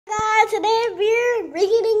today we're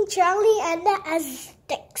reading Charlie and the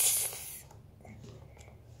Aztecs.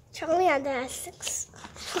 Charlie and the Aztecs.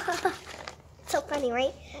 So funny,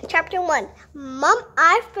 right? Chapter 1. Mom,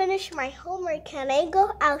 I've finished my homework. Can I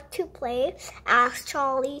go out to play? Asked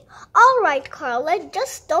Charlie. All right, Carla,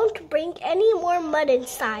 just don't bring any more mud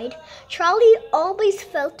inside. Charlie always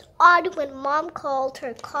felt odd when Mom called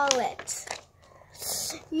her Carlet.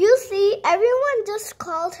 You see, everyone just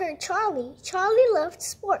called her Charlie. Charlie loved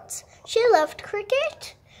sports. She loved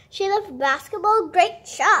cricket. She loved basketball. Great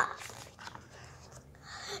job.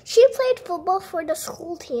 She played football for the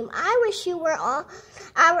school team. I wish you were on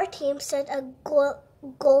our team, said a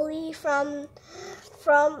goalie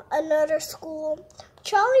from another school.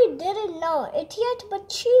 Charlie didn't know it yet,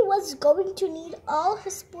 but she was going to need all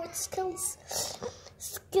her sports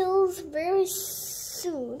skills very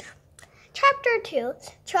soon. Chapter 2.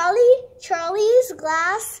 Charlie's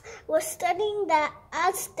class was studying the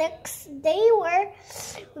Aztecs. They were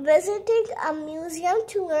visiting a museum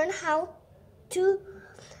to learn how the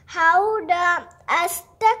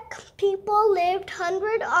Aztec people lived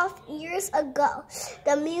hundreds of years ago.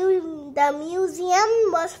 The museum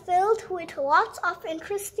was filled with lots of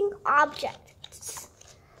interesting objects.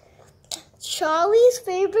 Charlie's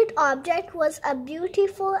favorite object was a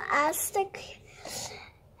beautiful Aztec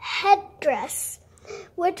headdress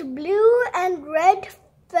with blue and red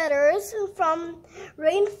feathers from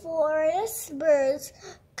rainforest birds.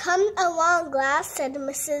 Come along, Glass, said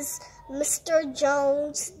Mr.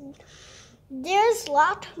 Jones. There's a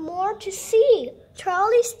lot more to see.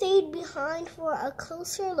 Charlie stayed behind for a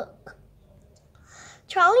closer look.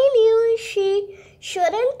 Charlie knew she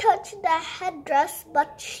shouldn't touch the headdress,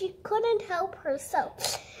 but she couldn't help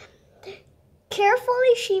herself.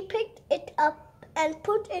 Carefully, she picked it up and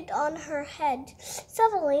put it on her head.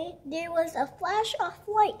 Suddenly, there was a flash of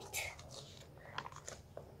light.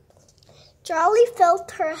 Charlie felt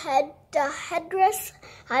the headdress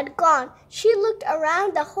had gone. She looked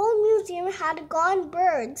around. The whole museum had gone.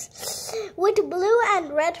 Birds with blue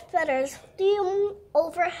and red feathers flew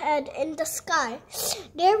overhead in the sky.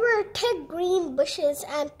 There were thick green bushes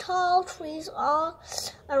and tall trees all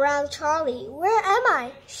around Charlie. Where am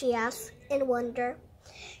I? She asked in wonder.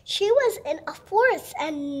 She was in a forest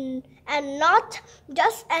and not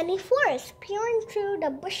just any forest. Peering through the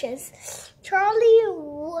bushes,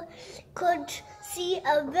 Charlie could see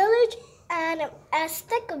a village, an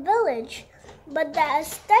Aztec village. But the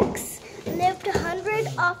Aztecs lived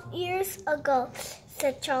hundreds of years ago,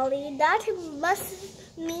 said Charlie. That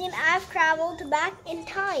must mean I've traveled back in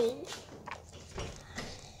time.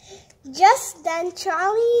 Just then,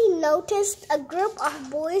 Charlie noticed a group of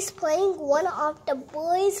boys playing. One of the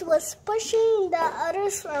boys was pushing the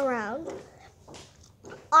others around.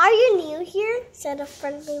 Are you new here? Said a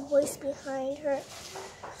friendly voice behind her.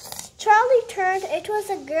 Charlie turned. It was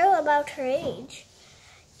a girl about her age.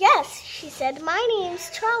 Yes, she said. My name's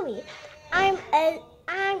Charlie. I'm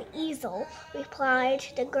Easel, replied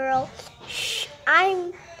the girl. Shh,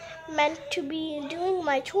 I'm meant to be doing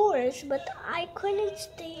my chores, but I couldn't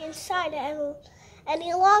stay inside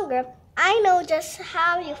any longer. I know just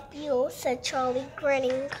how you feel, said Charlie,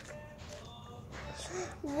 grinning.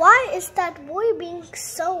 Why is that boy being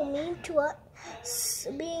so mean to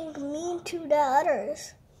the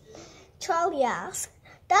others? Charlie asked.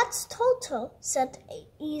 That's Toto, said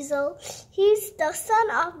Easel. He's the son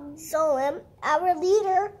of Zolin, our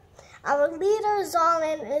leader. Our leader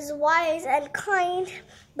Zolin is wise and kind,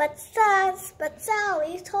 but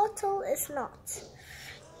Sally, Toto is not.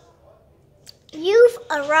 You've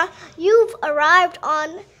arrived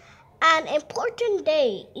on an important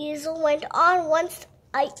day, Easel went on. Once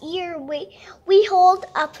a year we hold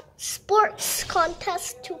a sports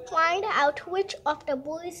contest to find out which of the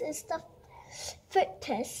boys is the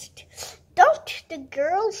fittest. Don't the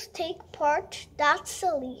girls take part? That's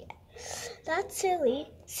silly,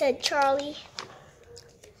 said Charlie.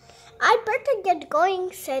 I'd better get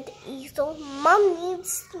going, said Easel. Mom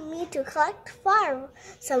needs me to collect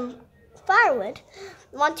some firewood.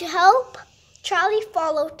 Want to help? Charlie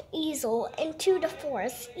followed Easel into the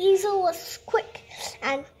forest. Easel was quick,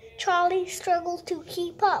 and Charlie struggled to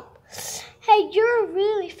keep up. Hey, you're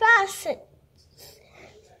really fast,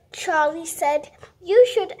 Charlie said. You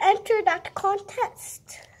should enter that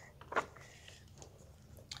contest.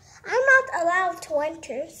 I'm not allowed to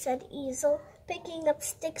enter, said Easel, picking up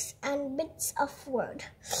sticks and bits of wood.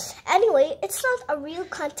 Anyway, it's not a real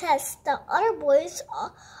contest. The other boys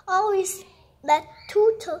always let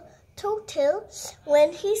Toto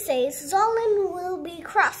when he says Zolin will be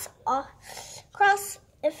cross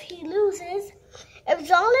if he loses. If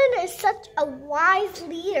Zolin is such a wise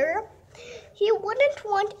leader, He wouldn't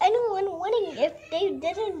want anyone winning if they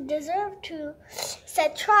didn't deserve to,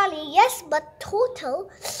 said Charlie. Yes, but Toto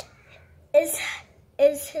is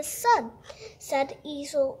his son, said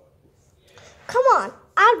Easel. Come on,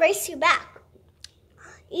 I'll race you back.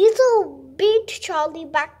 Easel beat Charlie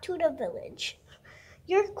back to the village.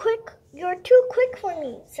 You're too quick for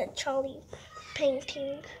me, said Charlie,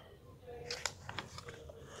 panting.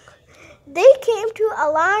 They came to a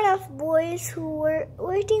line of boys who were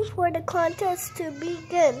waiting for the contest to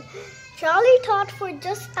begin. Charlie thought for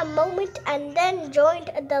just a moment and then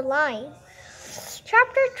joined the line.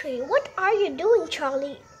 Chapter 3. What are you doing,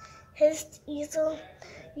 Charlie? Hissed Easel.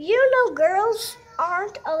 You know girls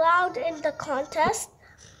aren't allowed in the contest.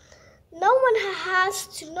 No one has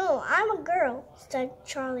to know I'm a girl, said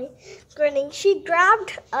Charlie, grinning. She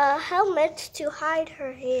grabbed a helmet to hide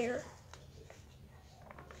her hair.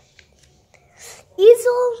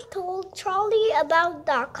 Easel told Charlie about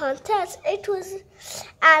the contest. It was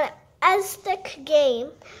an Aztec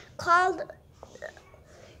game called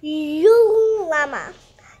Ulama.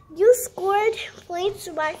 You scored points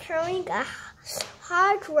by throwing a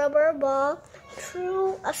hard rubber ball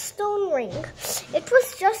through a stone ring. It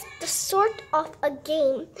was just the sort of a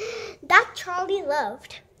game that Charlie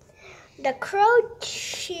loved. The crowd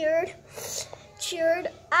cheered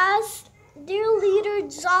as their leader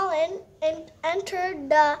Zolan entered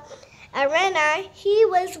the arena. He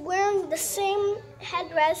was wearing the same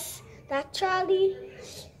headdress that Charlie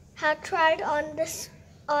had tried on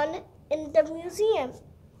in the museum.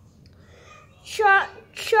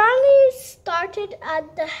 Charlie started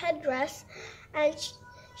at the headdress, and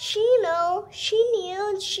she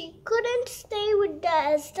knew she couldn't stay with the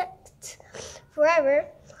Aztecs forever.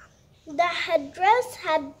 The headdress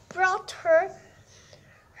had brought her,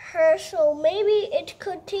 so maybe it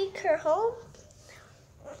could take her home.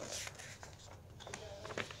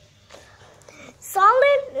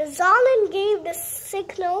 Zolan gave the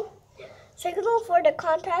signal for the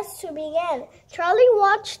contest to begin. Charlie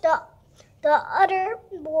watched the other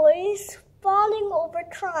boys falling over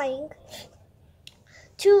trying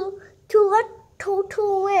to let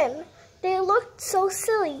Toto win. They looked so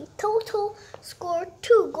silly. Toto scored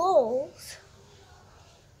 2 goals.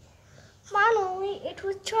 Finally, it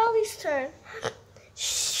was Charlie's turn.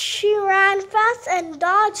 She ran fast and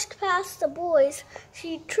dodged past the boys.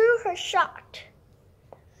 She threw her shot.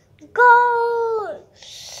 Goal!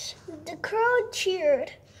 The crowd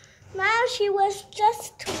cheered. Now she was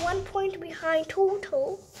just 1 point behind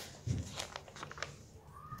Toto.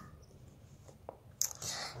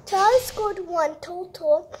 Charlie scored 1.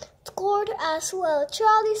 Toto scored as well.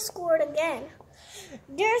 Charlie scored again.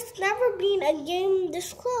 There's never been a game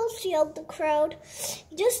this close, yelled the crowd.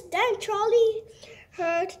 Just then, Charlie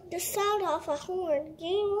heard the sound of a horn.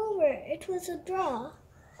 Game over. It was a draw.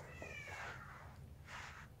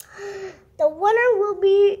 The winner will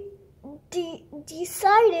be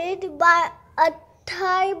decided by a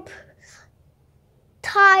tie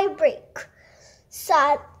break,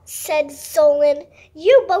 said Zolan.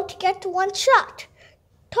 You both get 1 shot.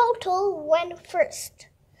 Toto went first.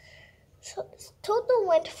 Toto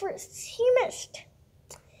went first. He missed.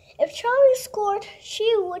 If Charlie scored,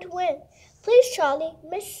 she would win. Please, Charlie,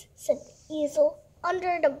 miss, said Easel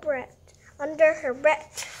under her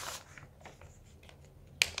breath.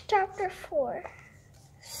 Chapter 4.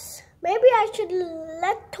 Maybe I should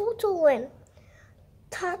let Toto win,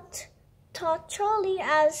 thought Charlie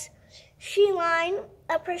as she lined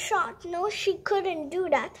up her shot. No, she couldn't do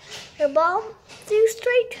that. Her ball flew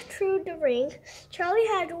straight through the ring. Charlie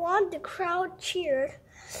had won. The crowd cheered.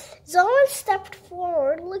 Zolan stepped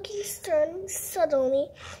forward, looking stern. Suddenly,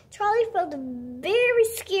 Charlie felt very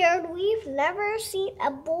scared. We've never seen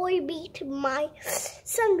a boy beat my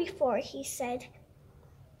son before, he said.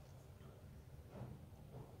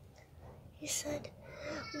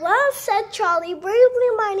 Well, said Charlie bravely,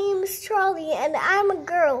 my name is Charlie and I'm a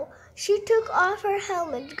girl. She took off her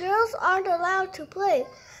helmet. Girls aren't allowed to play,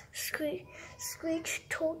 screeched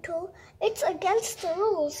Toto. It's against the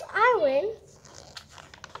rules. I win.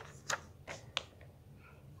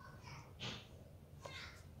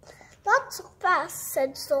 Not so fast,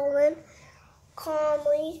 said Zolan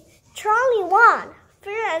calmly. Charlie won.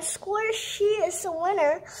 Fair and square, she is the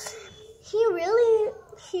winner. He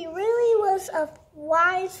really was a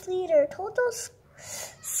wise leader. Toto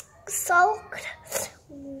sulked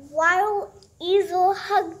while Easel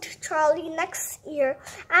hugged Charlie next year.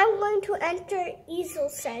 I'm going to enter, Easel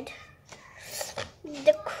said.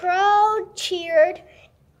 The crowd cheered.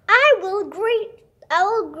 I will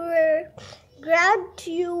grant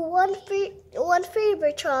you one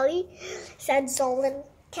favor, Charlie, said Zolan.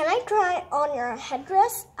 "Can I try on your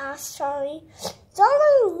headdress?" asked Charlie.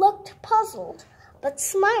 Charlie looked puzzled, but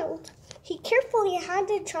smiled. He carefully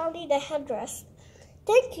handed Charlie the headdress.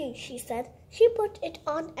 "Thank you," she said. She put it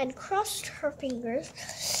on and crossed her fingers.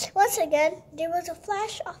 Once again, there was a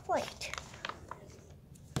flash of light.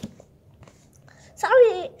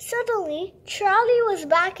 Suddenly, Charlie was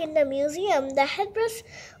back in the museum. The headdress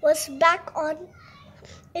was back on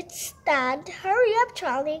its stand. "Hurry up,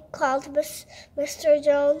 Charlie," called Mr.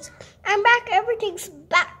 Jones. "I'm back. Everything's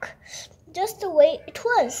back, just the way it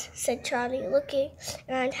was," said Charlie, looking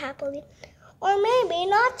around happily. "Or maybe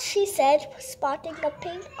not," she said, spotting the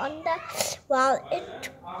paint on the wall.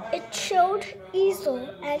 It showed easel,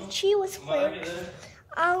 and she was playing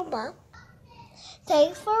Alma.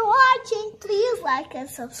 Thanks for watching. Please like and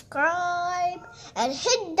subscribe and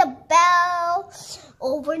hit the bell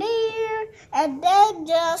over there. And then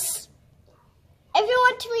if you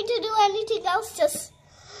want me to do anything else,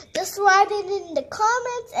 just write it in the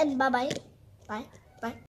comments. And bye-bye. Bye. Bye.